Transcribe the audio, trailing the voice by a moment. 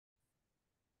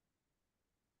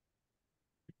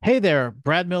Hey there,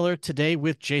 Brad Miller today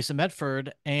with Jason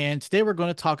Medford, and today we're going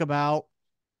to talk about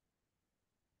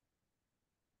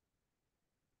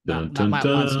not Dun, not dun,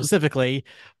 mine dun. specifically,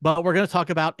 but we're going to talk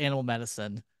about animal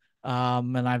medicine.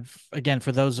 And I've again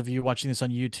for those of you watching this on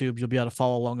YouTube, you'll be able to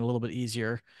follow along a little bit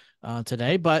easier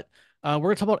today. But we're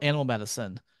going to talk about animal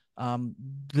medicine. Um,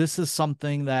 this is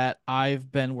something that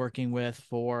I've been working with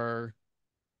for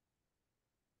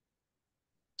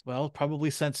probably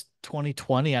since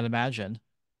 2020, I'd imagine.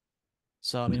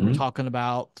 So I mean, we're Mhm. talking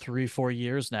about 3, 4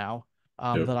 years now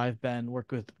Yep. that I've been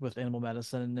working with animal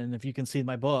medicine, and if you can see in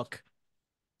my book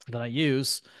that I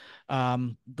use,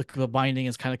 the binding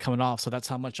is kind of coming off, so that's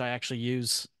how much I actually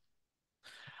use.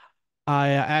 I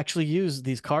actually use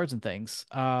these cards and things.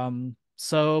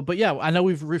 But yeah, I know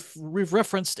we've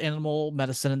referenced animal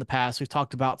medicine in the past. We've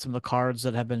talked about some of the cards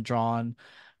that have been drawn.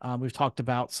 We've talked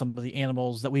about some of the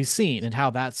animals that we've seen and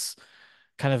how that's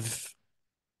kind of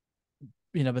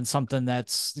been something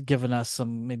that's given us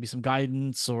some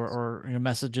guidance or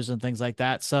messages and things like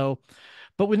that. So,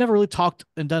 but we never really talked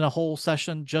and done a whole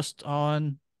session just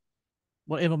on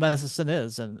what animal medicine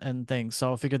is and things.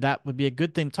 So I figured that would be a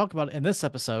good thing to talk about in this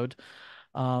episode.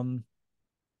 Um,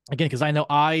 Again, because I know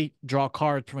I draw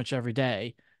cards pretty much every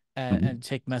day and Mhm.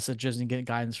 take messages and get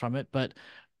guidance from it. But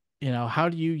how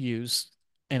do you use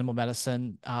animal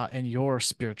medicine in your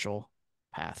spiritual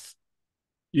path?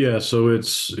 Yeah, so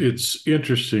it's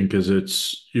interesting because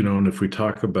and if we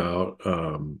talk about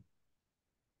kind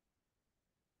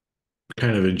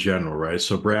of in general, right?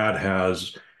 So Brad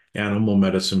has animal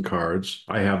medicine cards.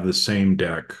 I have the same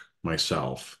deck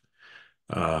myself.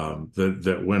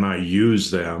 That when I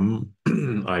use them,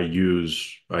 I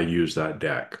use that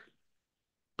deck.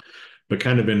 But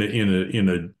kind of in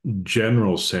a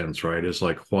general sense, right? Is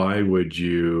like why would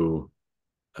you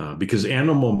because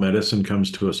animal medicine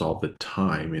comes to us all the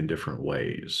time in different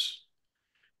ways.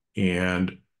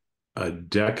 And a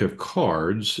deck of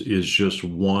cards is just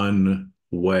one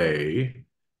way,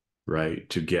 right,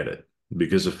 to get it.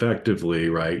 Because effectively,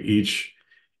 right, each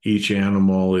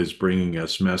animal is bringing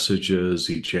us messages,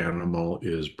 each animal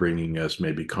is bringing us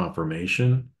maybe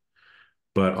confirmation,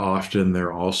 but often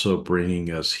they're also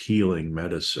bringing us healing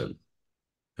medicine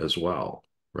as well,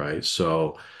 right?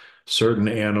 So certain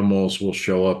animals will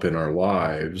show up in our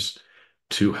lives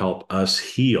to help us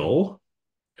heal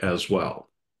as well.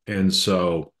 And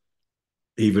so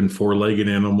even four-legged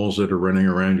animals that are running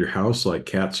around your house like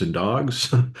cats and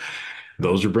dogs,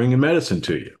 those are bringing medicine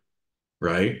to you,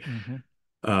 right? Mm-hmm.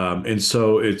 And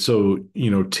so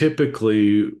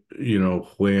typically,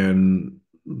 when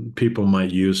people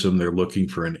might use them, they're looking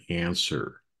for an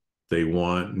answer. They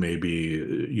want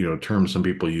maybe, term some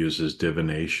people use is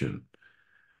divination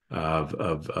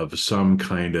of some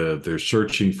kind of, they're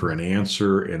searching for an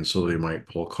answer, and so they might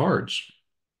pull cards.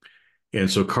 And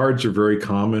so cards are very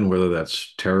common, whether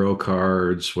that's tarot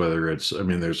cards, whether it's, I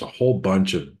mean, there's a whole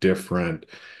bunch of different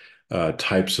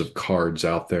types of cards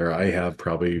out there. I have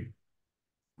probably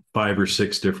five or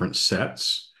six different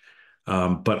sets,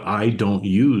 but I don't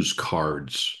use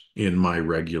cards in my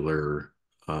regular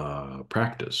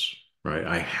practice, right?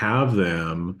 I have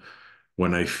them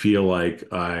when I feel like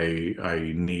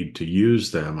I need to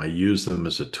use them. I use them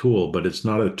as a tool, but it's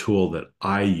not a tool that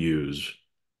I use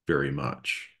very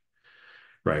much,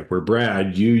 right? Where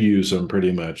Brad, you use them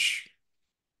pretty much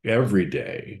every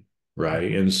day,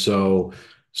 right? Mm-hmm. And so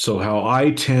how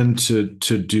I tend to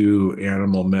do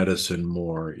animal medicine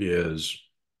more is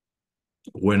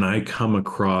when I come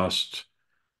across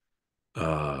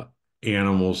uh,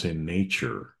 animals in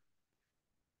nature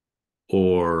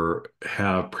or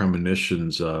have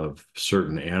premonitions of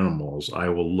certain animals, I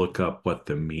will look up what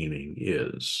the meaning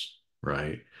is,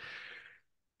 right?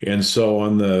 And so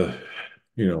on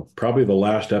probably the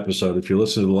last episode, if you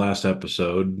listen to the last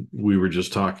episode, we were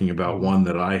just talking about Mm-hmm. one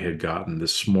that I had gotten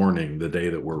this morning, the day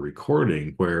that we're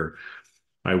recording, where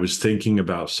I was thinking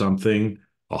about something,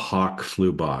 a hawk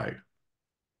flew by.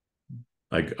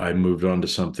 I moved on to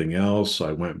something else.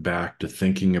 I went back to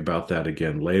thinking about that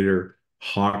again later.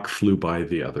 Hawk flew by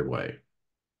the other way,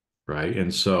 right?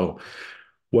 And so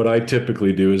what I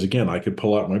typically do is, again, I could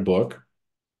pull out my book,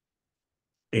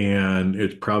 and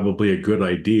it's probably a good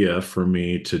idea for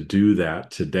me to do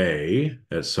that today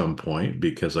at some point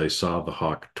because I saw the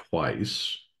hawk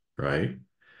twice, right?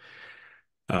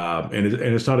 And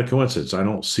it's not a coincidence. I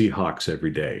don't see hawks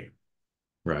every day,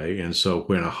 right? And so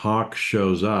when a hawk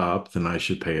shows up, then I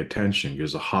should pay attention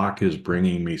because a hawk is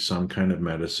bringing me some kind of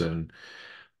medicine,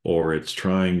 or it's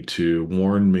trying to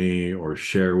warn me or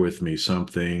share with me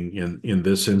something. In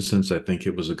this instance, I think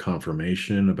it was a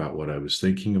confirmation about what I was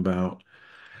thinking about.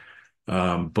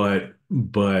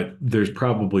 But there's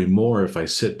probably more if I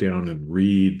sit down and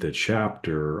read the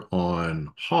chapter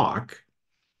on hawk.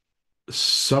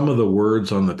 Some of the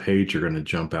words on the page are going to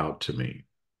jump out to me,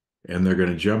 and they're going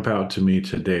to jump out to me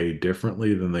today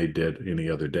differently than they did any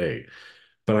other day.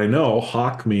 But I know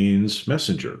hawk means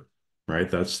messenger, right?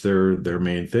 That's their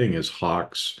main thing is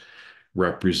hawks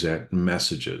represent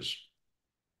messages.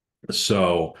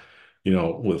 So,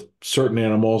 with certain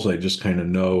animals, I just kind of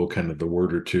know kind of the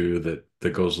word or two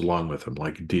that goes along with them.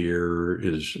 Like deer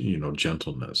is,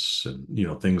 gentleness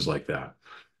and things like that.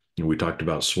 We talked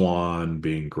about swan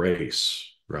being grace,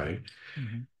 right?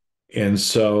 Hmm. And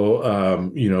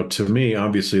so, to me,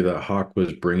 obviously, that hawk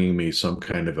was bringing me some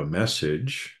kind of a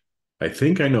message. I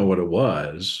think I know what it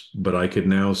was, but I could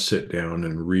now sit down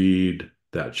and read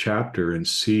that chapter and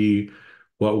see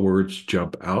what words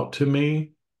jump out to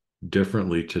me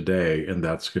differently today. And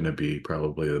that's going to be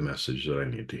probably the message that I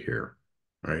need to hear.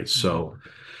 Right. Hmm.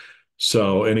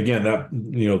 And again, that,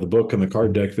 the book and the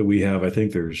card deck that we have, I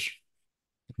think there's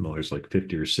like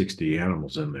 50 or 60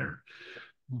 animals in there.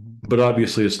 Hmm. But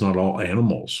obviously, it's not all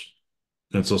animals.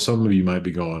 And so some of you might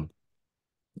be going,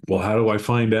 well, how do I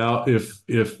find out if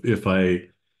I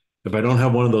don't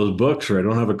have one of those books or I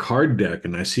don't have a card deck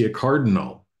and I see a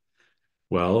cardinal?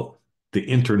 Well, the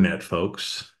internet,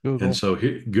 folks. And Google. so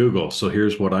Google. So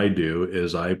here's what I do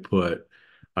is I put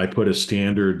a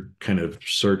standard kind of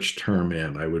search term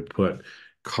in. I would put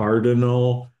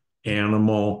cardinal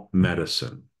animal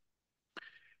medicine.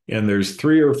 And there's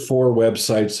three or four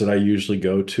websites that I usually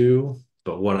go to,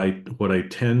 but what I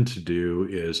tend to do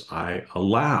is I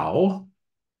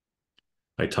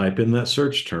type in that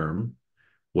search term,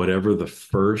 whatever the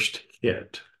first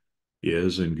hit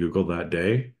is in Google that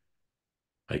day,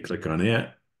 I click on it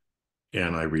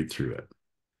and I read through it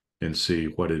and see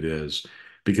what it is.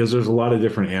 Because there's a lot of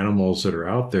different animals that are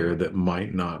out there that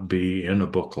might not be in a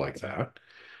book like that.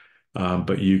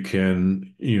 But Hmm. you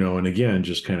can, and again,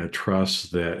 just kind of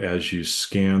trust that as you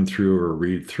scan through or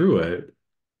read through it,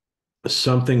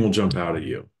 something will jump out at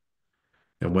you.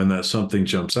 And when that something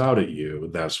jumps out at you,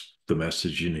 that's the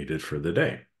message you needed for the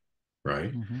day,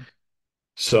 right? Hmm.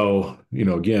 So,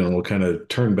 again, we'll kind of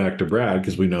turn back to Brad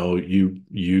because we know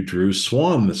you drew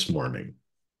Swan this morning,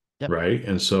 Yep. right?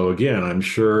 And so again, I'm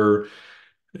sure,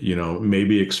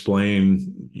 maybe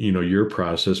explain, your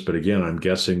process, but again, I'm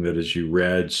guessing that as you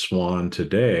read Swan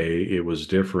today, it was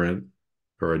different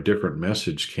or a different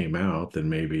message came out than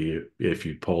maybe if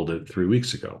you pulled it 3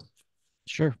 weeks ago.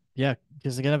 Sure. Yeah.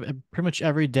 Because again, pretty much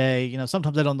every day,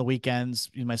 sometimes I do on the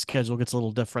weekends, my schedule gets a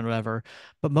little different, whatever.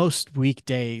 But most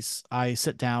weekdays, I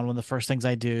sit down. One of the first things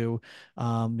I do,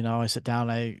 I sit down,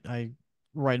 I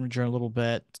write in my journal a little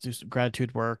bit, do some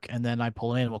gratitude work, and then I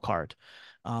pull an animal card.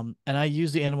 And I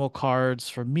use the animal cards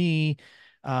for me,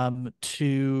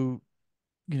 to,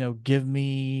 give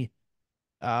me,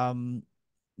 um,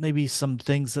 maybe some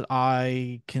things that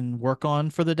I can work on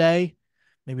for the day,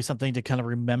 maybe something to kind of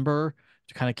remember,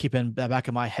 to kind of keep in the back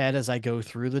of my head as I go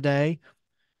through the day.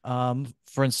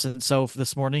 For instance, so for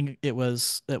this morning it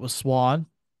was Swan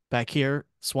back here,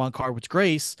 Swan card with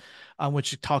Grace,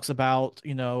 which talks about,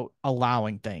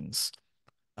 allowing things.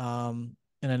 And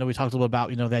I know we talked a little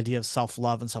about, the idea of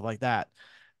self-love and stuff like that.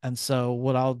 And so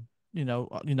what I'll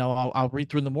read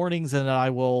through in the mornings, and then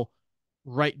I will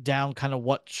write down kind of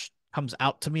what comes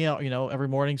out to me, every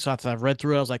morning. So after I've read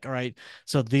through it, I was like, all right,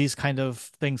 so these kind of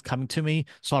things coming to me.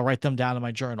 So I'll write them down in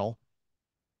my journal.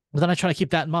 But then I try to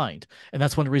keep that in mind. And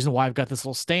that's one reason why I've got this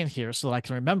little stand here so that I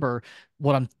can remember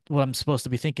what I'm supposed to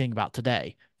be thinking about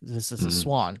today. This is Mhm.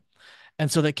 Swan.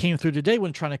 And so that came through today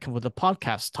when trying to come with a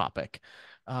podcast topic.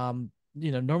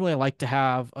 Normally I like to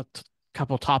have a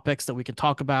couple of topics that we can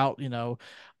talk about.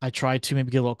 I try to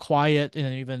maybe get a little quiet.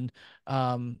 And even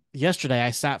yesterday,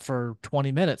 I sat for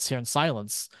 20 minutes here in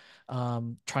silence,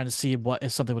 trying to see what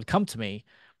if something would come to me.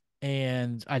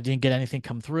 And I didn't get anything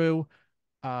come through.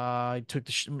 I took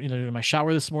my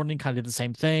shower this morning, kind of did the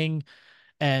same thing,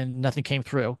 and nothing came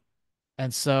through.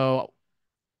 And so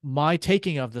my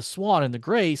taking of the swan and the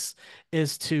grace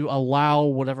is to allow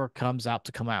whatever comes out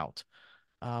to come out.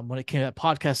 When it came to that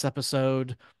podcast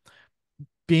episode,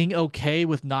 being okay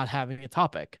with not having a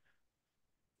topic.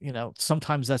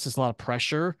 Sometimes that's just a lot of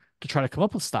pressure to try to come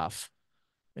up with stuff.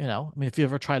 I mean, if you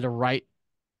ever try to write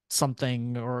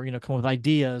something or, come up with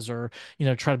ideas or,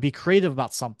 try to be creative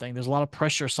about something, there's a lot of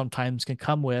pressure sometimes can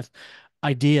come with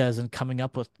ideas and coming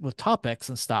up with topics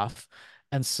and stuff.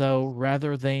 And so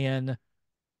rather than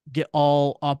get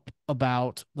all up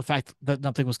about the fact that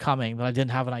nothing was coming, that I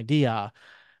didn't have an idea,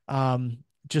 um,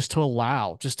 just to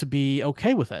allow, just to be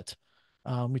okay with it.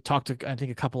 We talked, I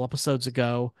think, a couple episodes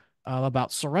ago,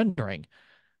 about surrendering.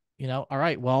 all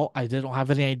right, well, I didn't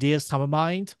have any ideas top of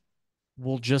mind.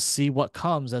 We'll just see what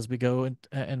comes as we go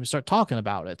and we start talking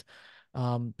about it.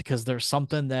 Because there's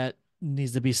something that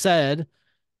needs to be said,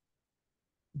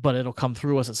 but it'll come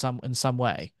through us in some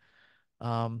way.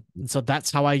 And so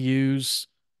that's how I use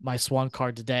my swan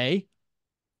card today.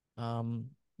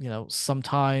 Um,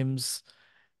 sometimes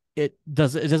it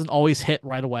doesn't always hit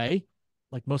right away.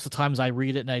 Like most of the times I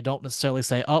read it and I don't necessarily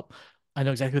say, "Oh, I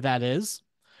know exactly who that is."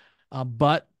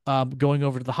 But going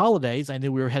over to the holidays, I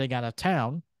knew we were heading out of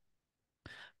town.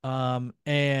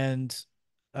 And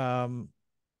um,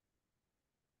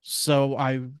 so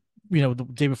the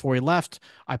day before we left,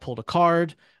 I pulled a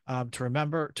card to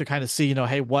remember to kind of see,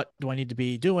 hey, what do I need to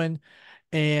be doing?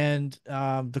 And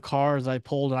the cards I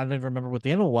pulled, and I don't even remember what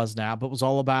the animal was now, but it was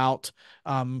all about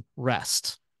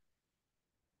rest.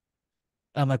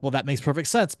 I'm like, well, that makes perfect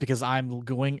sense because I'm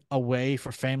going away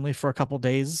for family for a couple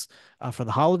days for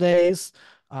the holidays.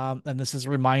 And this is a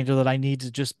reminder that I need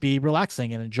to just be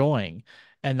relaxing and enjoying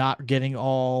and not getting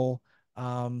all,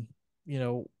 um, you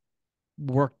know,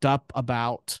 worked up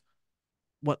about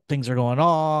what things are going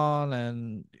on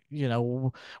and,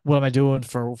 what am I doing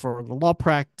for the law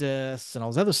practice and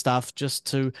all this other stuff just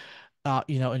to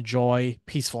enjoy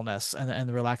peacefulness and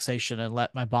the relaxation and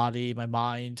let my body, my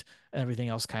mind, and everything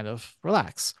else kind of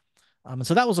relax. And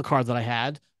so that was a card that I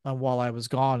had while I was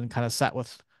gone and kind of sat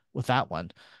with that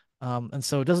one. And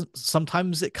so it doesn't.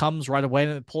 Sometimes it comes right away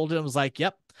and it pulled it and was like,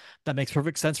 "Yep, that makes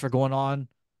perfect sense for going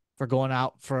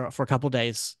out for a couple of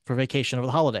days for vacation over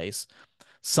the holidays."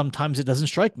 Sometimes it doesn't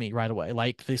strike me right away,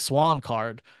 like the Swan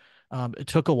card. It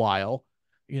took a while.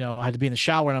 I had to be in the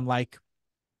shower and I'm like,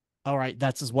 all right,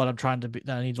 that's is what I'm trying to be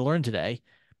that I need to learn today.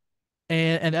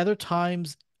 And other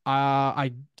times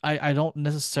I don't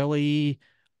necessarily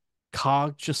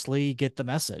consciously get the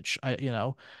message.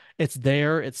 It's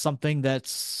there, it's something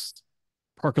that's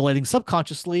percolating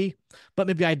subconsciously, but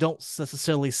maybe I don't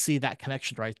necessarily see that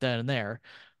connection right then and there.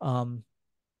 Um,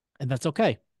 and that's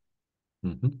okay,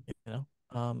 Mhm.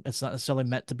 it's not necessarily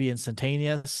meant to be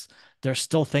instantaneous. There's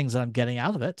still things that I'm getting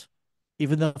out of it,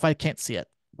 even though if I can't see it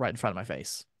right in front of my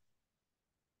face.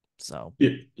 So Yeah,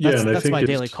 yeah, and that's my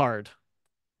daily card.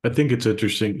 I think it's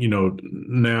interesting,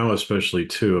 now especially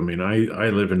too. I mean, I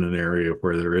live in an area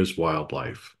where there is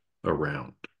wildlife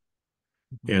around.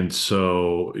 Mhm. And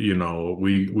so,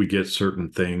 we get certain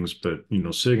things, but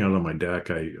sitting out on my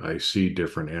deck, I see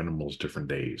different animals different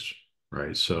days,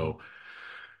 right? Mhm. So,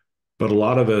 but a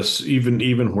lot of us,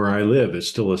 even where I live, it's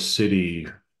still a city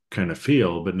kind of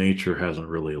feel, but nature hasn't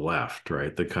really left,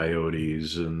 right? The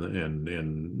coyotes and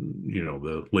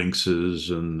the lynxes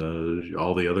and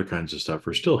all the other kinds of stuff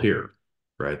are still here,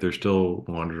 right? They're still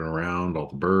wandering around, all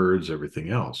the birds, everything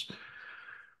else.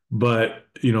 But,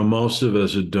 most of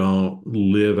us don't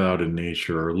live out in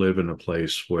nature or live in a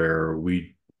place where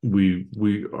we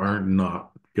aren't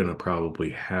not going to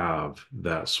probably have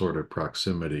that sort of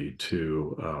proximity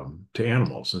to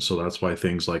animals. And so that's why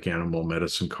things like animal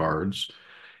medicine cards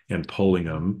and pulling Mhm.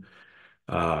 them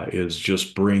is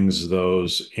just brings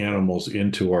those animals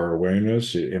into our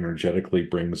awareness. It energetically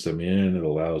brings them in. It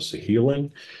allows the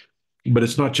healing. But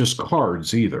it's not just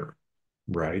cards either.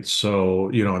 Right. So,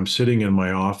 I'm sitting in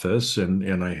my office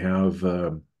and I have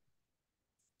a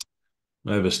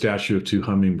statue of two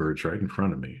hummingbirds right in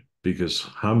front of me because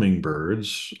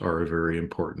hummingbirds are a very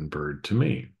important bird to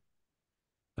me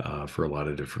for a lot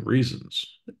of different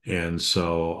reasons. And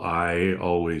so I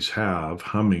always have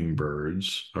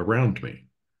hummingbirds around me.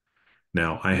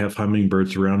 Now, I have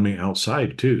hummingbirds around me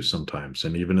outside too sometimes.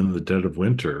 And even in the dead of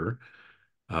winter,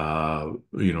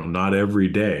 not every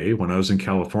day. When I was in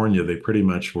California, they pretty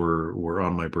much were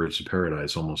on my birds of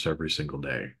paradise almost every single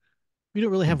day. We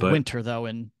don't really have But winter though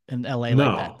in LA like that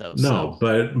no, though. no,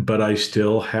 So but I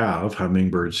still have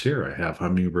hummingbirds here. I have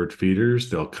hummingbird feeders.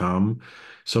 They'll come.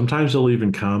 Sometimes they'll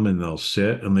even come and they'll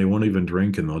sit and they won't even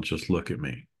drink and they'll just look at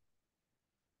me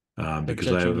they're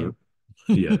because I judging have you.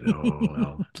 yeah, no,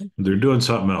 well, they're doing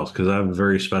something else because I have a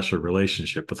very special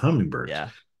relationship with hummingbirds. Yeah.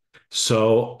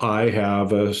 So I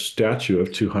have a statue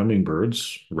of two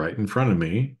hummingbirds right in front of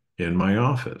me in my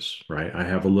office, right? I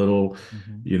have a little,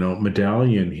 Mhm.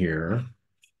 medallion here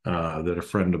that a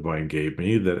friend of mine gave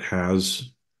me that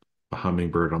has a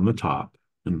hummingbird on the top.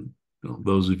 And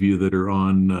those of you that are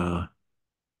Mhm.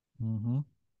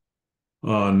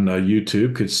 on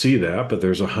YouTube could see that, but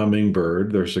there's a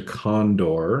hummingbird, there's a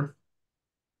condor,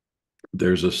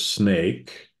 there's a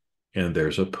snake, and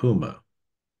there's a puma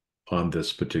on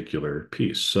this particular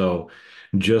piece. So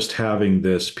just having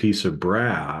this piece of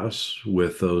brass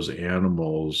with those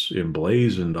animals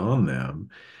emblazoned on them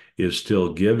is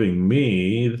still giving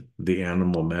me the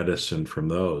animal medicine from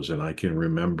those. And I can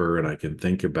remember and I can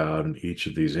think about, and each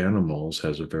of these animals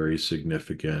has a very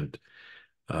significant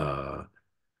uh,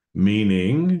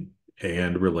 meaning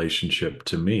and relationship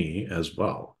to me as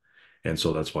well. And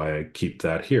so that's why I keep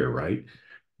that here, right?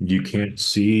 You can't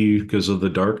see because of the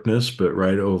darkness, but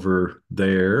right over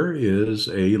there is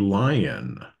a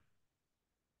lion.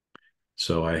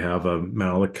 So I have a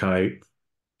malachite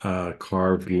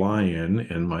carved lion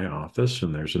in my office,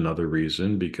 and there's another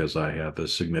reason because I have a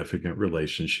significant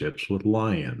relationships with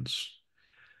lions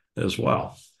as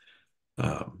well.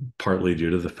 Partly due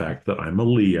to the fact that I'm a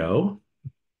Leo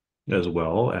as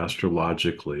well,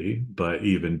 astrologically, but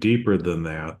even deeper than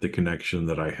that, the connection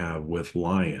that I have with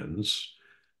lions,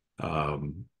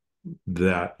 um,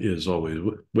 that is always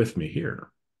with me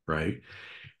here, right?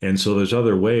 And so there's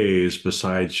other ways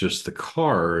besides just the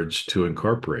cards to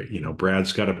incorporate.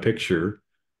 Brad's got a picture,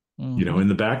 Hmm. in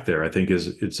the back there. I think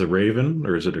it's a raven,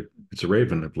 or is it it's a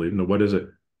raven, I believe. No, what is it?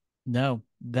 No,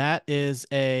 that is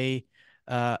a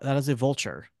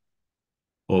vulture,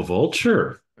 Oh,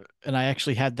 vulture. and I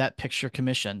actually had that picture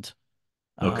commissioned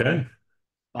Okay. um,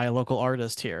 by a local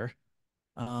artist here.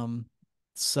 Um,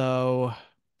 so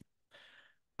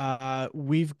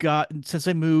we've got since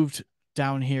I moved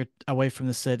down here away from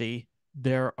the city,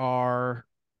 there are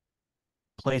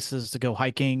places to go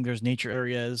hiking. There's nature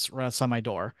areas right outside my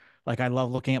door. Like I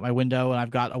love looking at my window, and I've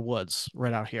got a woods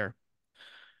right out here.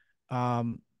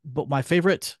 But my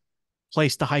favorite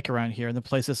place to hike around here, and the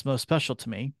place that's most special to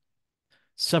me,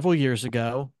 several years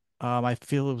ago, I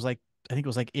feel it was like I think it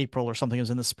was like April or something. It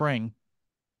was in the spring.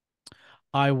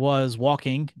 I was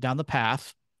walking down the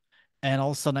path, and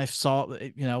all of a sudden I saw,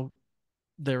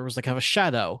 there was like kind of a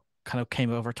shadow kind of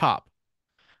came over top.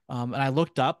 And I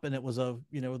looked up, and it was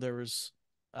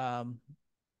um,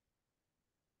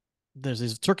 there's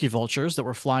these turkey vultures that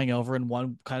were flying over, and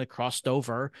one kind of crossed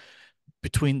over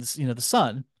between the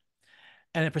sun,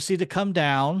 and it proceeded to come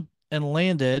down and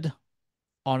landed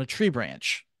on a tree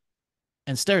branch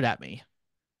and stared at me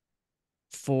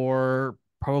for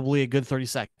probably a good 30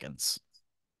 seconds.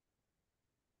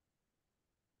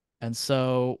 And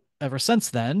so ever since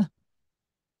then,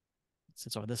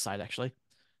 since over this side actually,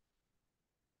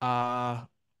 uh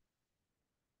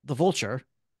the vulture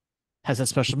has that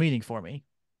special meaning for me.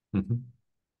 Mhm.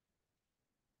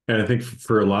 And I think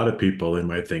for a lot of people, they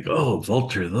might think, oh,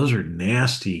 vulture, those are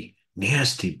nasty,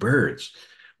 nasty birds.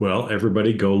 Well,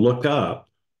 everybody go look up,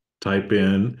 type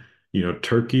in,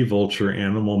 turkey vulture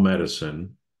animal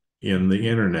medicine in the Mm-hmm.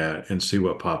 internet and see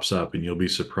what pops up. And you'll be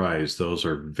surprised. Those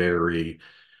are very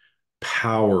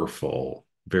powerful,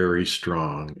 very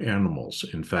strong animals.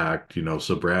 In fact,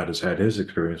 so Brad has had his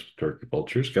experience with turkey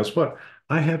vultures. Guess what?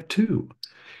 I have too.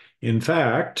 In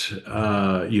fact,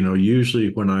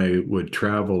 usually when I would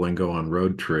travel and go on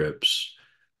road trips,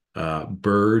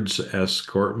 birds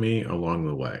escort me along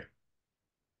the way.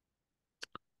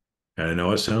 And I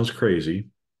know it sounds crazy,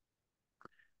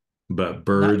 but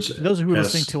Not birds those who are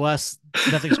listening es to us,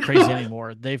 nothing's crazy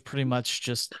anymore. They've pretty much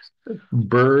just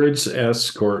birds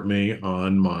escort me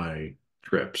on my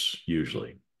trips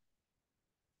usually.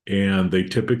 And they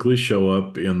typically show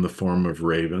up in the form of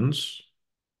ravens,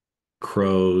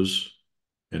 crows,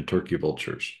 and turkey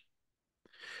vultures.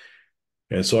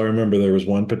 And so I remember there was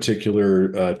one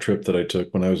particular trip that I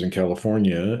took when I was in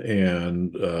California,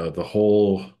 and the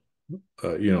whole,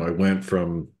 I went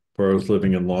from where I was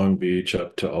living in Long Beach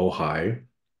up to Ojai,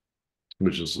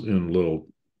 which is in little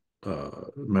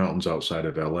mountains outside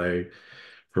of LA.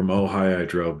 From Ojai, I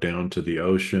drove down to the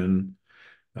ocean,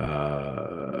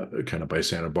 kind of by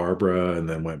Santa Barbara, and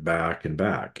then went back and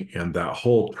back. And that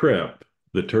whole trip,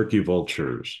 the turkey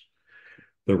vultures,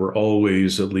 there were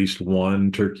always at least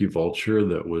one turkey vulture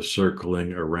that was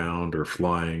circling around or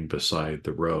flying beside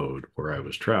the road where I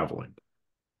was traveling.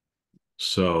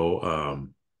 So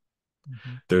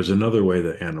Mhm. there's another way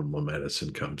that animal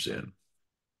medicine comes in,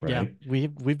 Yeah, right?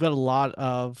 we've got a lot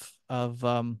of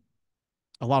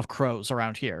crows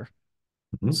around here.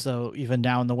 Mhm. So even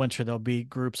now in the winter, there'll be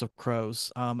groups of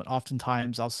crows. And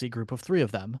oftentimes I'll see a group of three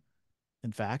of them,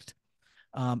 in fact.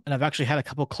 And I've actually had a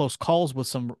couple close calls with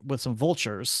some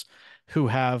vultures who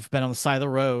have been on the side of the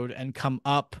road and come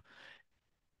up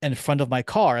in front of my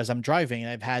car as I'm driving,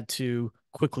 and I've had to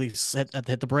quickly hit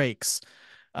the brakes.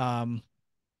 Um,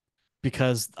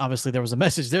 because obviously there was a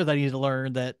message there that I needed to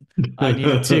learn that I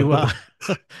needed to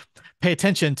pay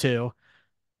attention to.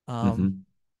 Um, Mhm.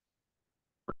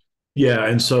 Yeah,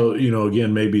 and so so,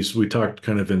 again, maybe we talked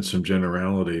kind of in some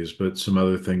generalities, but some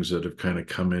other things that have kind of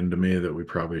come into me that we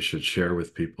probably should share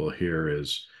with people here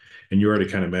is, and you already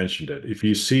kind of mentioned it, if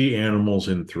you see animals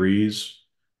in threes,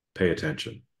 pay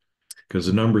attention. because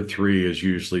the number three is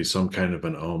usually some kind of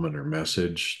an omen or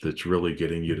message that's really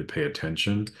getting you to pay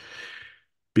attention.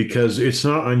 Because it's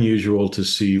not unusual to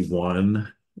see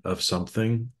one of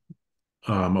something.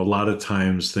 A lot of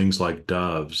times, things like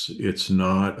doves, it's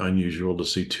not unusual to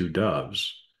see two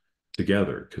doves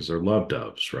together because they're love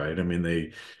doves, right? I mean,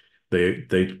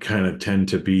 they kind of tend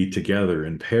to be together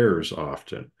in pairs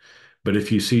often. But if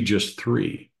you see just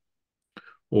three,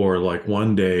 or like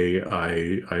one day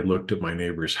I looked at my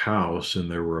neighbor's house and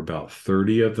there were about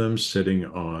 30 of them sitting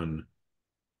on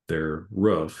their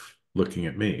roof looking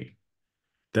at me.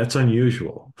 That's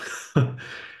unusual.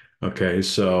 Okay,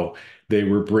 so they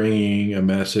were bringing a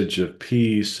message of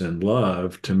peace and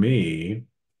love to me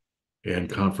and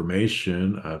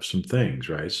confirmation of some things,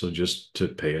 right? So just to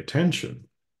pay attention.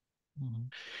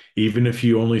 Mhm. Even if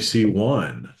you only see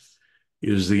one,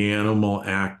 is the animal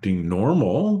acting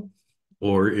normal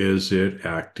or is it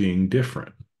acting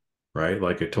different, right?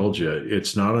 Like I told you,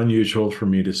 it's not unusual for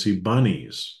me to see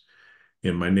bunnies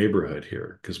in my neighborhood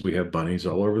here because we have bunnies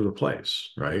all over the place,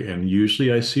 right? And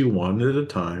usually I see one at a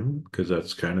time because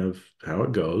that's kind of how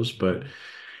it goes.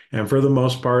 And for the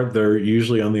most part, they're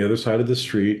usually on the other side of the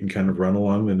street and kind of run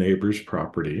along the neighbor's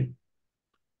property,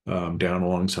 down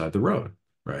alongside the road,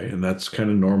 right? And that's kind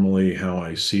of normally how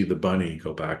I see the bunny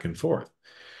go back and forth.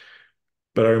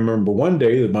 But I remember one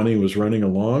day the bunny was running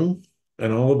along,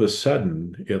 and all of a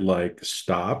sudden it like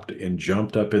stopped and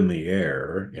jumped up in the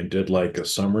air and did like a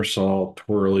somersault,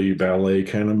 twirly ballet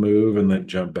kind of move, and then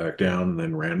jumped back down and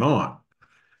then ran on.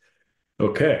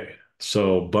 Okay.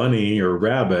 So bunny or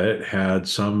rabbit had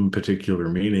some particular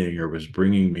meaning or was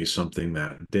bringing me something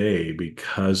that day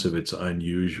because of its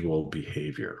unusual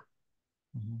behavior.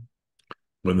 Mhm.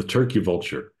 When the turkey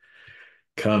vulture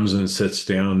comes and sits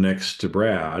down next to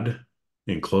Brad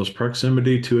in close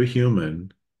proximity to a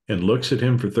human and looks at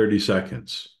him for 30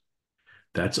 seconds.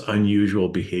 That's unusual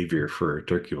behavior for a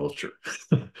turkey vulture.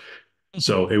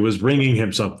 So it was bringing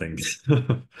him something,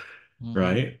 Mhm.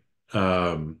 right?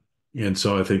 Um, and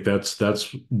so I think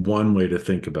that's one way to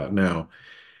think about. Now,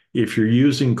 if you're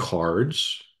using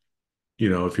cards, if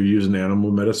you're using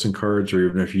animal medicine cards, or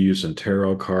even if you're using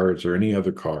tarot cards or any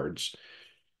other cards,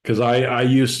 because I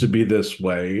used to be this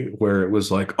way where it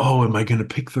was like, oh, am I going to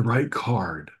pick the right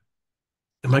card?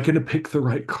 Am I going to pick the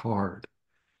right card?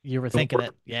 You were Don't thinking worry.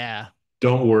 it. Yeah.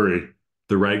 Don't worry.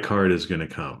 The right card is going to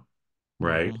come,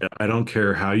 right? Mhm. I don't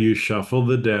care how you shuffle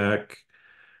the deck.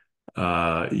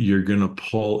 You're going to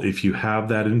pull, if you have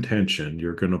that intention,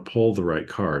 you're going to pull the right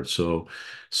card. So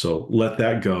let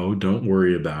that go. Don't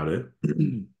worry about it.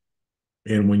 And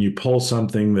when you pull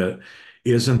something that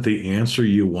isn't the answer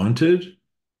you wanted,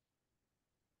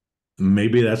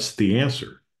 maybe that's the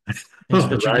answer. It's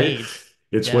what you Right? need.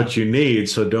 It's Yeah. what you need.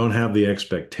 So don't have the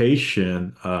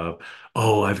expectation of,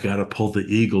 oh, I've got to pull the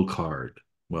eagle card.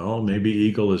 Well, maybe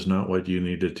eagle is not what you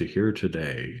needed to hear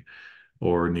today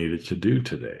or needed to do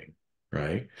today.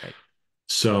 Right. Right.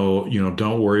 So,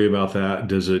 don't worry about that.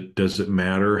 Does it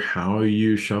matter how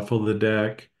you shuffle the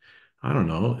deck? I don't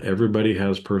know. Everybody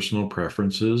has personal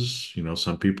preferences.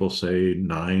 Some people say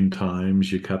 9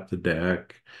 times you cut the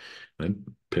deck, then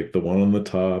pick the one on the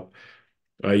top.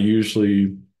 I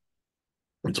usually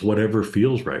It's whatever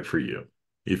feels right for you.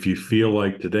 If you feel Mhm.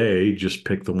 like today, just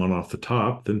pick the one off the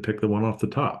top, then pick the one off the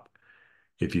top.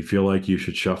 If you feel like you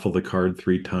should shuffle the card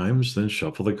 3 times, then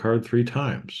shuffle the card 3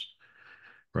 times,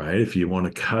 right? If you want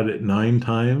to cut it 9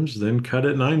 times, then cut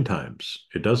it 9 times.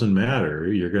 It doesn't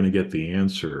matter. You're going to get the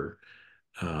answer,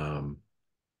 um,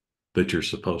 that you're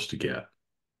supposed to get,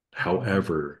 Mhm.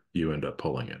 however you end up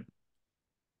pulling it.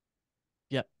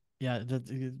 Yep. Yeah.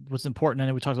 What's important,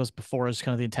 and we talked about this before, is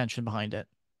kind of the intention behind it,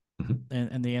 Mhm.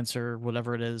 and the answer,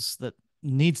 whatever it is that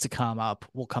needs to come up,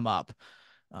 will come up.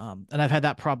 And I've had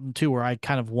that problem too, where I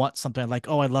kind of want something like,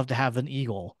 oh, I'd love to have an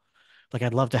eagle. Like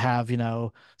I'd love to have,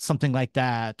 something like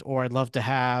that, or I'd love to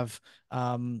have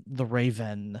the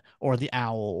raven or the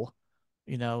owl,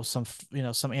 some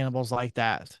animals like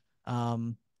that.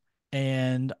 Um,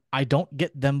 and I don't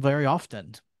get them very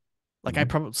often. Like I Mhm.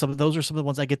 probably some of those are some of the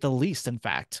ones I get the least, in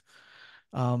fact.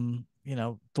 The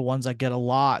ones I get a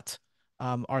lot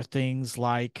are things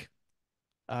like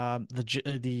the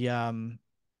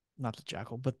not the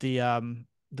jackal, but the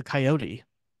coyote.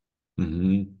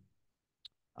 Mhm.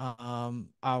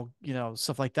 I'll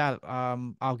stuff like that.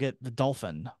 I'll get the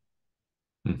dolphin,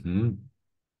 Mhm.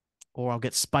 or I'll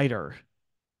get spider.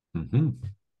 Mhm.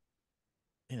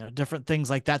 Different things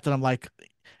like that, that I'm like,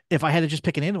 if I had to just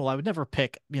pick an animal, I would never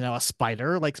pick, a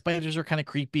spider. Like spiders are kind of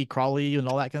creepy, crawly, and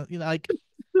all that kind of,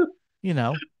 you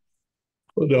know.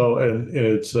 Well, no, and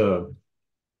it's so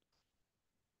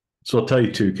I'll tell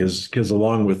you too, because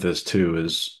along with this too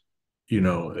is, you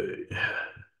know,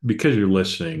 because you're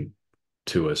listening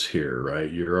to us here,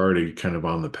 right? You're already kind of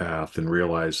on the path and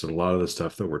realize that a lot of the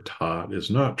stuff that we're taught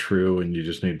is not true, and you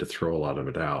just need to throw a lot of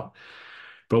it out.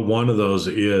 But one of those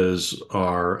is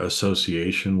our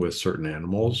association with certain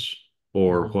animals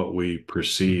or Mhm. what we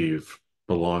perceive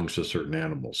belongs to certain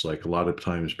animals. Like a lot of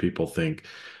times people think,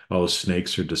 oh,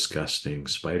 snakes are disgusting,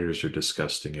 spiders are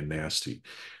disgusting and nasty.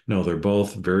 No, they're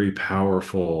both very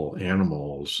powerful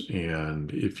animals.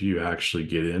 And if you actually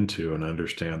get into and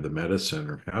understand the medicine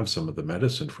or have some of the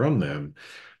medicine from them,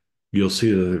 you'll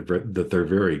see that they're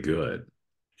very good.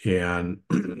 And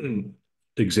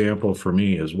example for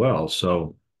me as well.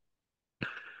 So,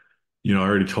 I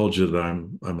already told you that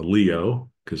I'm a Leo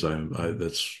because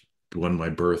that's when my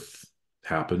birth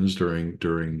happens during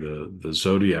the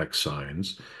zodiac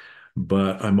signs,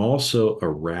 but I'm also a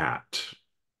rat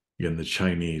in the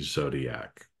Chinese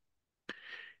zodiac.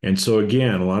 And so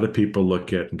again, a lot of people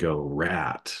look at it and go,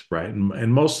 rat, right?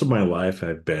 And most of my life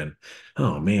I've been,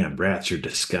 oh man, rats are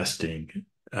disgusting,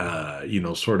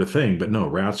 sort of thing. But no,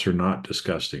 rats are not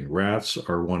disgusting. Rats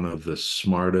are one of the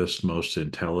smartest, most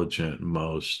intelligent,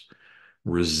 most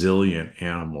resilient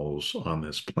animals on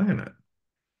this planet.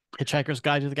 Hitchhiker's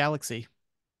Guide to the Galaxy.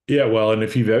 Yeah, well, and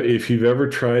if you've ever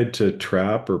tried to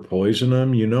trap or poison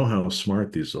them, you know how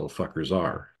smart these little fuckers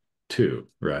are, too,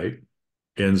 right?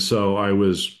 And so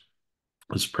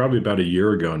it's probably about a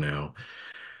year ago now.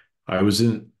 I was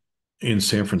in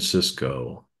San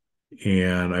Francisco,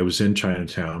 and I was in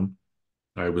Chinatown.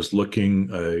 I was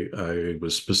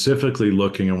specifically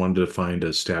looking. I wanted to find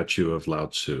a statue of Lao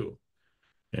Tzu,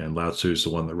 and Lao Tzu is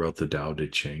the one that wrote the Tao Te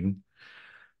Ching.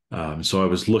 So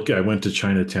I went to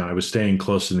Chinatown. I was staying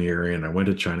close in the area, and I went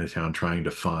to Chinatown trying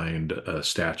to find a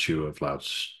statue of Lao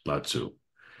Tzu.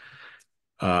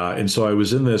 And so I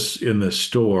was in this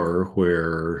store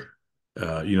where,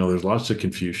 there's lots of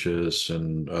Confucius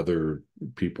and other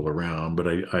people around, but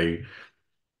I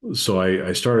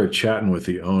started chatting with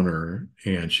the owner,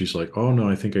 and she's like, "Oh no,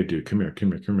 I think I do. Come here,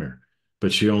 come here, come here."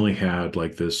 But she only had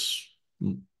like this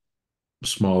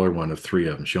smaller one of three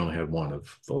of them. She only had one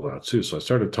of the Lao Tzu. So I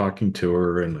started talking to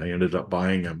her, and I ended up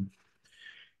buying them.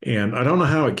 And I don't know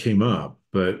how it came up,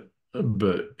 but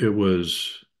it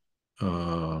was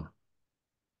no,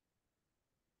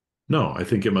 I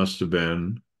think it must have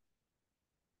been,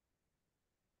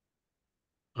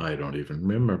 I don't even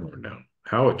remember now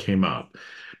how it came up,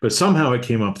 but somehow it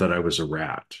came up that I was a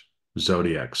rat,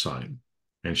 zodiac sign.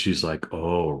 And she's like,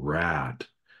 "Oh, rat,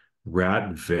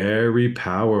 rat, very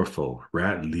powerful,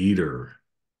 rat leader."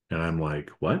 And I'm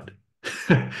like, "What?"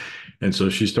 And so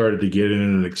she started to get in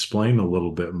and explain a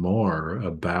little bit more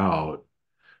about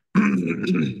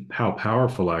how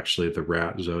powerful actually the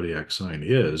rat zodiac sign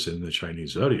is in the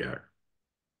Chinese zodiac.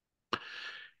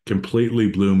 Completely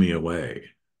blew me away,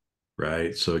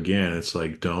 right? So again, it's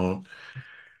like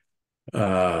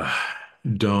uh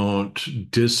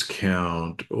don't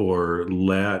discount or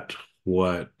let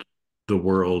what the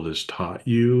world has taught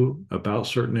you about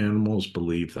certain animals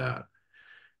believe that,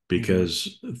 Hmm.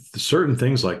 because certain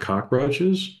things like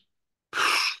cockroaches,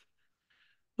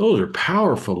 those are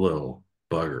powerful little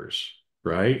buggers,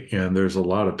 right? And there's a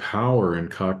lot of power in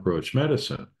cockroach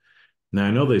medicine. Now,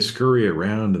 I know they scurry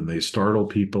around and they startle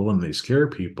people and they scare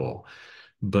people,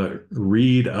 but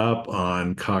read up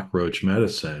on cockroach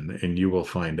medicine and you will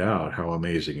find out how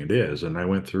amazing it is. And I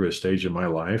went through a stage in my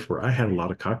life where I had a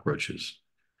lot of cockroaches.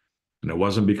 And it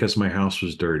wasn't because my house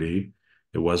was dirty.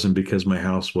 It wasn't because my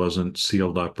house wasn't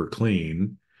sealed up or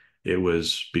clean. It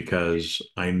was because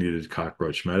I needed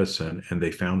cockroach medicine and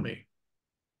they found me.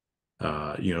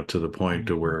 To the point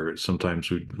to Hmm. where sometimes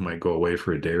we might go away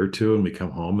for a day or two and we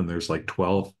come home and there's like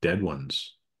 12 dead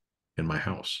ones in my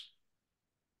house.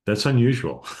 That's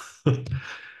unusual,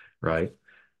 right?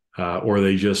 Or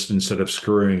they just, instead of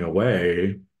scurrying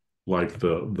away like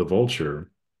the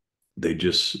vulture, they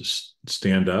just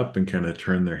stand up and kind of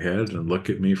turn their head and look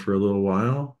at me for a little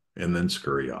while and then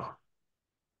scurry off.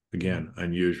 Again,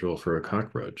 unusual for a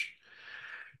cockroach.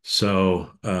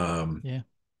 So, Yeah.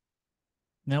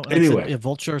 No, like I said, anyway, yeah,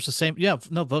 vulture is the same. Yeah,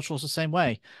 no, vulture is the same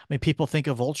way. I mean, people think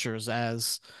of vultures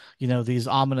as, these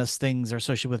ominous things are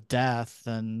associated with death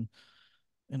and,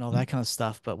 that kind of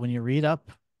stuff. But when you read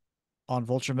up on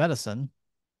vulture medicine,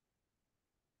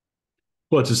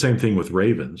 well, it's the same thing with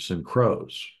ravens and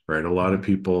crows, right? A lot of mhm,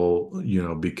 people,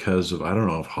 because of, I don't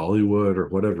know if Hollywood or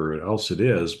whatever else it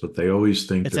is, but they always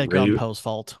think it's that Edgar Allan Poe's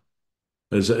fault.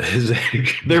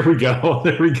 there we go.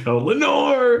 There we go.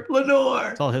 It's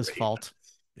Lenore. all his fault.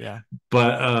 Yeah.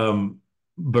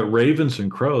 But ravens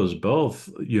and crows both,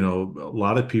 a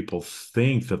lot of people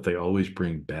think that they always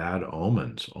bring bad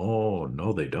omens. Oh,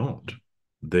 no, they don't.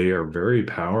 They are very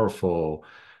powerful,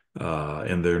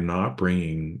 and they're not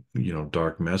bringing,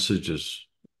 dark messages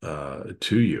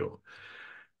to you.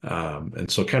 And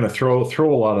so kind of throw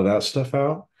a lot of that stuff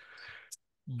out.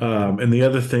 Okay. And the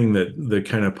other thing that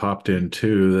kind of popped in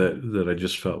too that I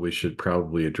just felt we should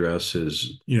probably address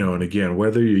is, and again,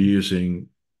 whether you're using,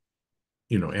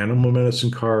 animal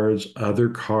medicine cards, other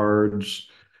cards,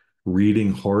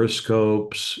 reading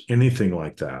horoscopes, anything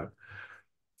like that,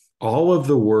 all of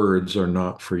the words are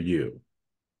not for you,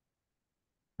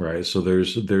 right? So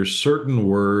there's certain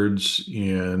words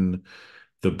in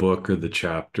the book or the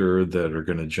chapter that are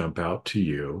going to jump out to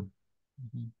you,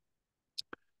 Mhm.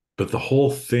 but the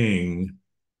whole thing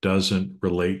doesn't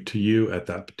relate to you at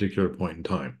that particular point in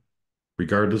time,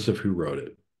 regardless of who wrote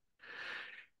it.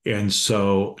 And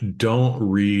so don't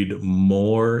read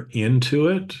more into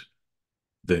it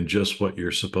than just what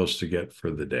you're supposed to get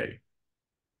for the day.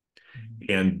 Mhm.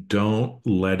 And don't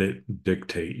let it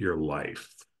dictate your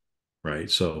life, right?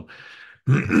 So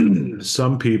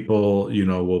some people,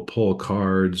 will pull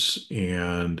cards,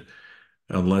 and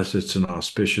unless it's an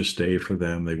auspicious day for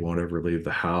them, they won't ever leave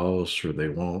the house, or they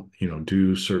won't,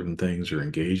 do certain things or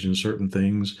engage in certain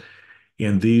things.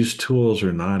 And these tools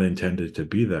are not intended to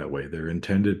be that way. They're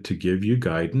intended to give you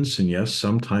guidance, and yes,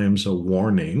 sometimes a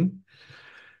warning,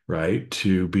 right?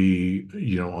 To be,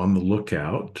 on the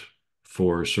lookout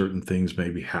for certain things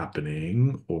maybe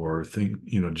happening, or think,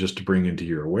 just to bring into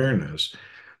your awareness.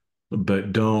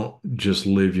 But don't just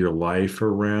live your life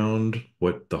around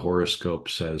what the horoscope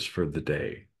says for the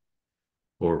day,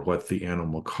 or what the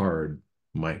animal card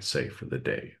might say for the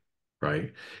day,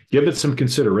 right? Give it some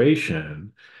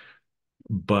consideration,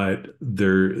 but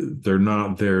they're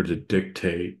not there to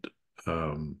dictate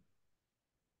um,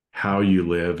 how you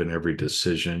live and every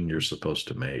decision you're supposed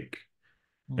to make.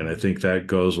 And I Mhm. think that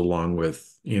goes along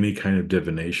with any kind of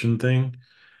divination thing.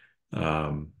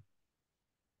 Um,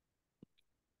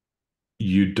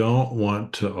 you don't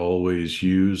want to always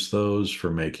use those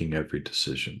for making every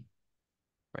decision,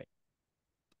 Right.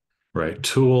 right?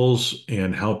 Tools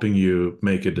and helping you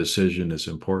make a decision is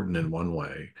important in one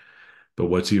way, but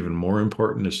what's even more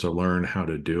important is to learn how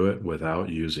to do it without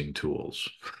using tools.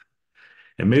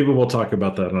 And maybe we'll talk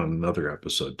about that on another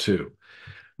episode too.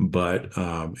 But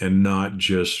and not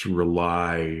just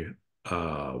rely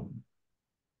uh,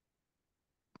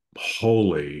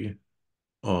 wholly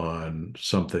on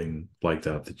something like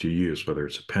that you use, whether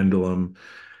it's a pendulum,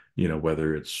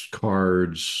 whether it's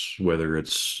cards, whether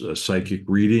it's a psychic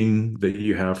reading that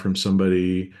you have from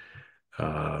somebody.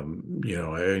 I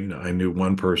knew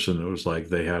one person that was like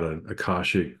they had an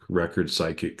Akashic record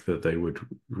psychic that they would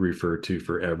refer to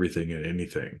for everything and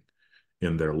anything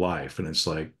in their life. And it's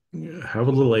like, have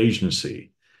a little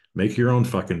agency, make your own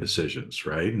fucking decisions,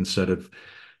 right? Instead of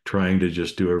trying to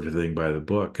just do everything by the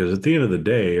book. Because at the end of the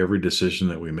day, every decision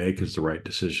that we make is the right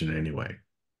decision anyway.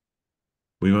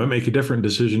 We might make a different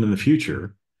decision in the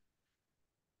future,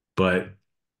 but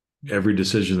every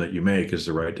decision that you make is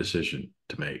the right decision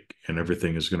to make. And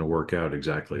everything is going to work out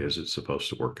exactly as it's supposed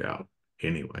to work out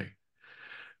anyway.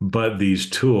 But these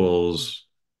tools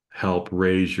help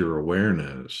raise your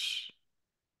awareness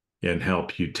and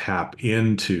help you tap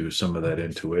into some of that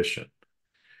intuition,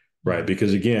 right? Mhm.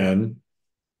 Because again,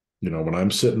 when I'm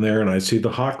sitting there and I see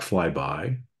the hawk fly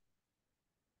by,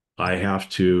 I have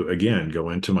to again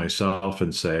go into myself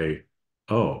and say,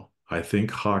 oh, I think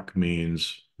hawk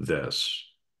means this.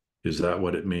 Is that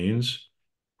what it means?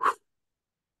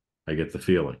 I get the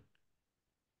feeling,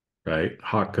 right?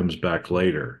 Hawk comes back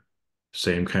later.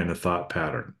 Same kind of thought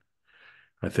pattern.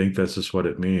 I think this is what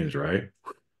it means, right?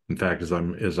 In fact, as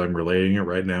I'm relating it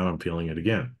right now, I'm feeling it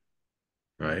again,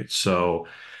 right? So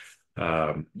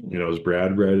as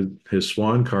Brad read his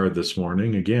swan card this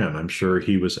morning, again, I'm sure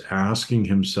he was asking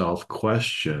himself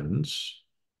questions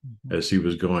Mhm. as he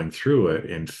was going through it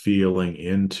and feeling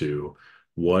into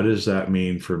what does that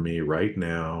mean for me right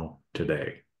now,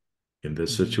 today, in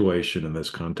this Mhm. situation, in this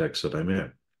context that I'm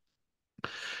in.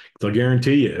 I'll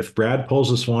guarantee you, if Brad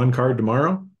pulls a swan card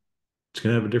tomorrow, it's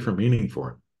going to have a different meaning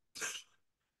for him.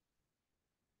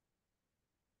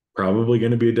 Probably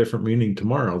going to be a different meaning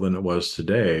tomorrow than it was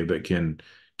today, but can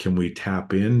we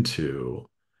tap into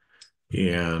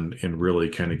and really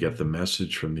kind of get the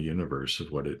message from the universe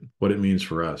of what it means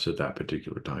for us at that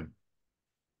particular time.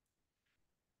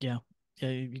 Yeah. Yeah,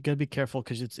 you gotta be careful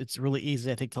because it's really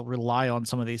easy, I think, to rely on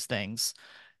some of these things,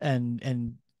 and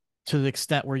to the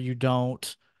extent where you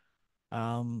don't,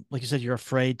 like you said, you're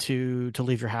afraid to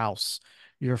leave your house.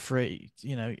 You're afraid,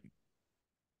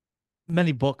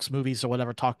 many books, movies, or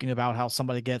whatever, talking about how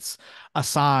somebody gets a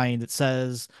sign that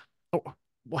says, oh,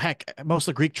 well, heck, most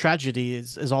of the Greek tragedy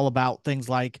is all about things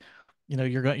like,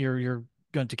 you're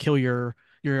going to kill your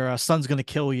son's going to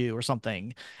kill you or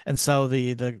something. And so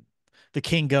the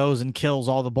king goes and kills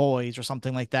all the boys or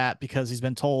something like that because he's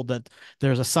been told that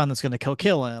there's a son that's going to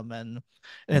kill him. And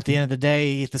at the Mhm. end of the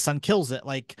day, the son kills it.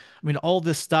 Like, I mean, all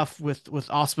this stuff with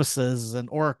auspices and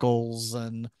oracles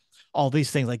and all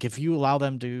these things, like if you allow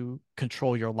them to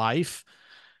control your life,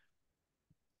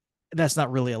 that's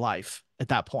not really a life at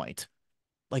that point.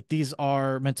 Like these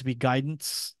are meant to be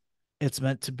guidance. It's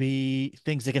meant to be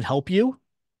things that can help you.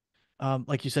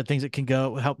 Like you said, things that can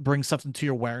go help bring something to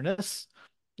your awareness.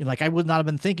 Like I would not have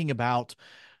been thinking about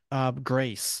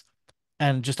grace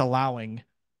and just allowing,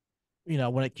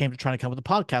 when it came to trying to come with a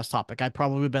podcast topic, I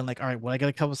probably would have been like, all right, what I got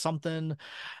to come with something,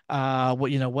 what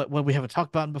we haven't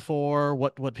talked about before,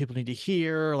 what people need to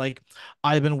hear. Like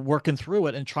I've been working through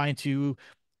it and trying to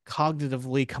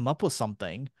cognitively come up with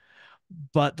something.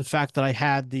 But the fact that I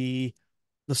had the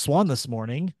swan this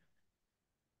morning,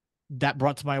 that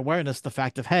brought to my awareness the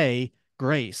fact of, hey,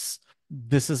 grace.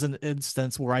 This is an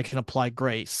instance where I can apply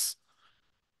grace,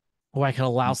 where I can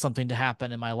allow something to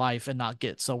happen in my life and not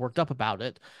get so worked up about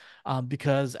it.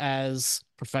 Because as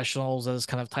professionals, as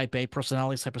kind of type A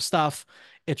personality type of stuff,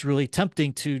 it's really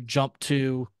tempting to jump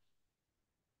to,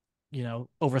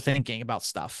 overthinking about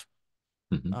stuff.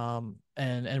 Mhm.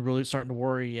 And really starting to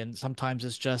worry. And sometimes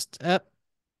it's just,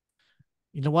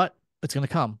 you know what? It's gonna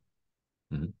come.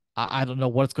 Mhm. I don't know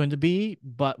what it's going to be,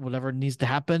 but whatever needs to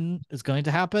happen is going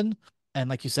to happen. And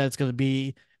like you said, it's going to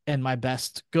be in my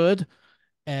best good.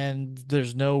 And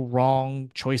there's no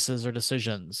wrong choices or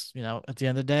decisions. At the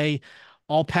end of the day,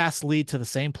 all paths lead to the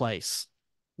same place.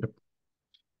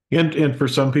 Yep. And for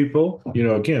some people,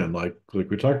 again, like we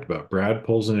talked about, Brad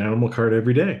pulls an animal card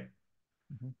every day.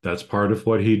 Mhm. That's part of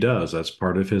what he does. That's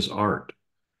part of his art.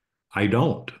 I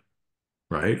don't,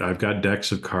 right? I've got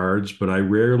decks of cards, but I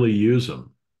rarely use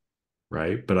them,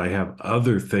 right? But I have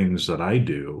other things that I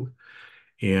do,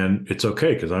 and it's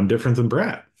okay because I'm different than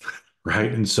Brad,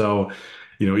 right? And so,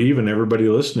 even everybody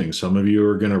listening, some of you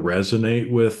are going to resonate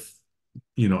with,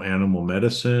 animal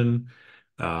medicine,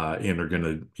 and are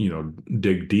going to,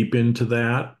 dig deep into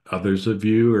that. Others of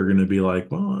you are going to be like,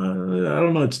 well, I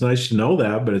don't know. It's nice to know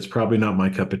that, but it's probably not my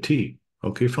cup of tea.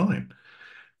 Okay, fine.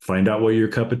 Find out what your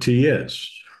cup of tea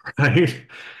is, right?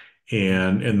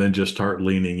 Mhm. And then just start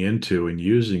leaning into and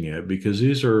using it because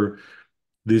these are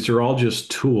all just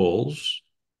tools,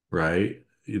 right?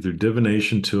 Either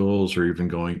divination tools or even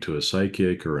going to a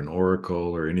psychic or an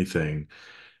oracle or anything,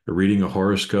 or reading a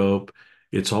horoscope.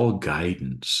 It's all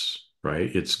guidance,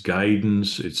 right? It's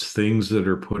guidance. It's things that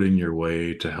are put in your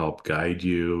way to help guide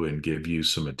you and give you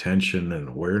some attention and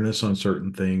awareness on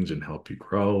certain things and help you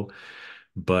grow.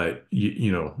 But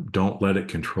don't let it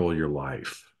control your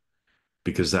life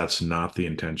because that's not the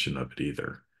intention of it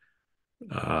either.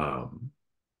 Um,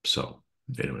 so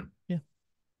anyway. Yeah.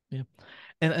 Yeah.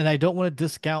 And I don't want to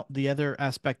discount the other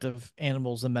aspect of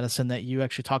animals and medicine that you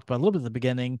actually talked about a little bit at the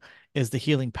beginning is the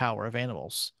healing power of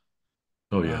animals.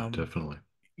 Oh yeah, Um, definitely.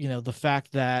 the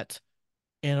fact that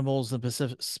animals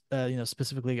and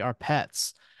specifically our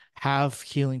pets have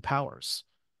healing powers.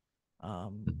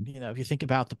 Mhm. If you think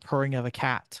about the purring of a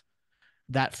cat,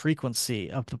 that frequency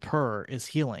of the purr is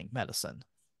healing medicine.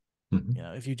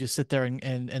 Mhm. If you just sit there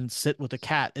and sit with a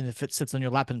cat, and if it sits on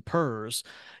your lap and purrs,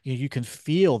 you can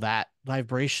feel that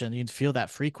vibration, you can feel that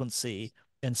frequency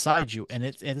inside you, and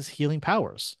it is healing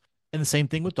powers. And the same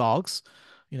thing with dogs.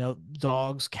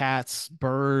 Dogs, cats,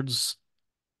 birds,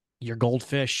 your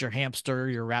goldfish, your hamster,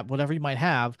 your rat, whatever you might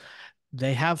have,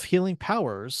 they have healing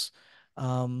powers.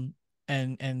 Um,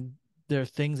 and there are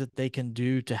things that they can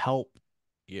do to help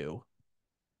you.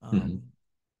 Mhm.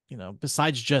 Um,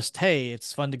 besides just, hey,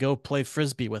 it's fun to go play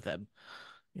frisbee with him.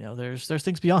 There's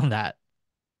things beyond that.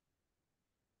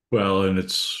 Well, and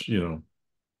it's,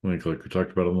 like we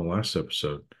talked about on the last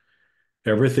episode,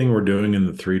 everything we're doing in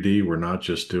the 3D, we're not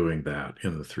just doing that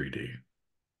in the 3D.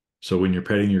 So when you're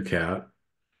petting your cat,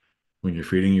 when you're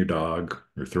feeding your dog,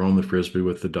 you're throwing the frisbee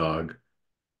with the dog,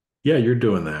 yeah, you're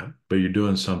doing that, but you're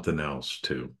doing something else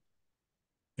too.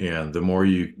 And the more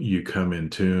you come in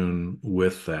tune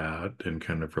with that and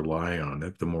kind of rely on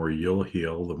it, the more you'll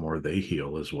heal, the more they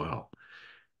heal as well.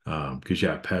 Because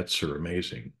yeah, pets are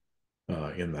amazing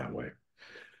in that way.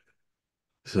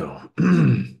 So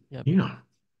Yep. yeah.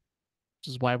 Which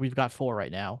is why we've got four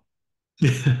right now,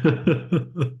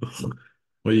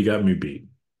 Well, you got me beat,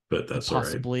 but and that's all right.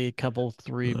 possibly a couple,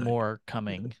 three Uh, more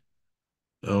coming.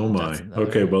 oh But that's my.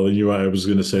 Okay, another. well, I was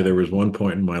going to say Yeah. there was one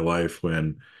point in my life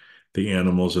when the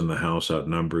animals in the house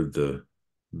outnumbered the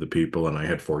people, and I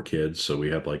had four kids, so we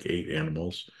had like eight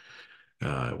animals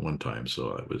at one time.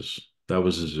 So That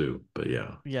was a zoo, but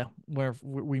yeah. Yeah, where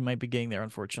we might be getting there,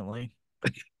 unfortunately.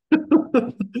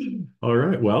 All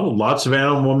right. Well, lots of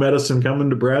animal medicine coming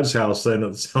to Brad's house then,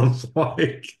 it sounds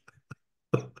like.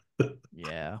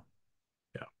 Yeah.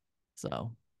 Yeah.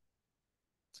 So,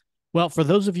 well, for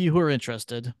those of you who are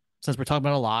interested, since we're talking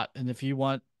about a lot, and if you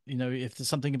want, if there's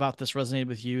something about this resonated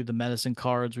with you, the medicine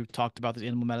cards, we've talked about the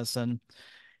animal medicine.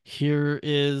 Here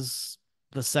is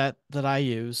the set that I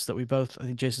use that we both, I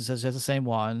think Jason says he has the same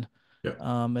one.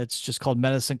 Yeah. It's just called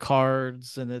Medicine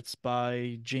Cards, and it's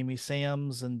by Jamie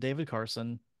Sams and David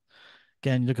Carson.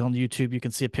 Again, you look on YouTube, you can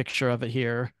see a picture of it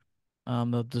here.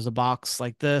 There's a box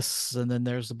like this, and then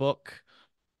there's a book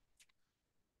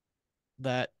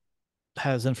that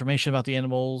has information about the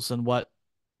animals and what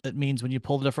it means when you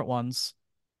pull the different ones.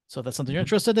 So if that's something you're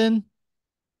interested in,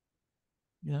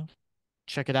 you know,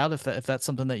 check it out if that's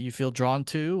something that you feel drawn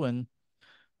to, and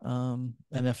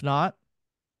if not,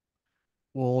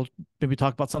 we'll maybe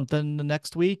talk about something the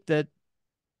next week that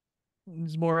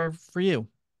is more for you.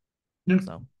 Yeah.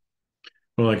 So,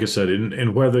 Well, like I said,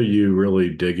 and whether you really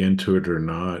dig into it or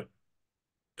not,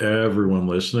 everyone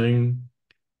listening,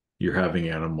 you're having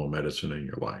animal medicine in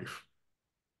your life,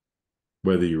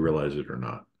 whether you realize it or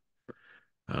not.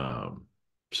 Um,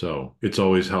 so it's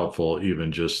always helpful,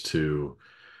 even just to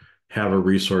have a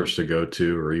resource to go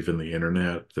to, or even the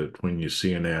internet, that when you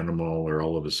see an animal, or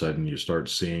all of a sudden you start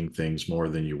seeing things more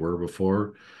than you were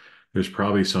before, there's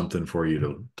probably something for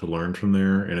you to learn from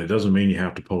there. And it doesn't mean you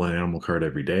have to pull an animal card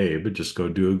every day, but just go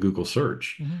do a Google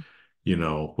search, mhm.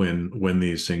 when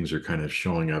these things are kind of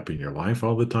showing up in your life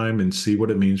all the time, and see what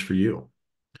it means for you.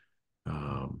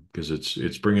 Because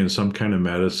it's bringing some kind of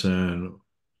medicine,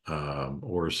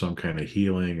 or some kind of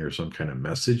healing, or some kind of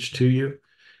message to you,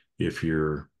 if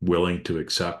you're willing to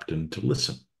accept and to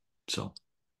listen. So,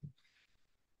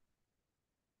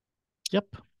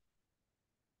 Yep.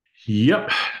 yep.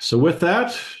 So with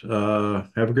that,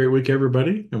 have a great week,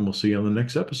 everybody, and we'll see you on the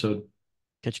next episode.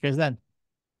 Catch you guys then.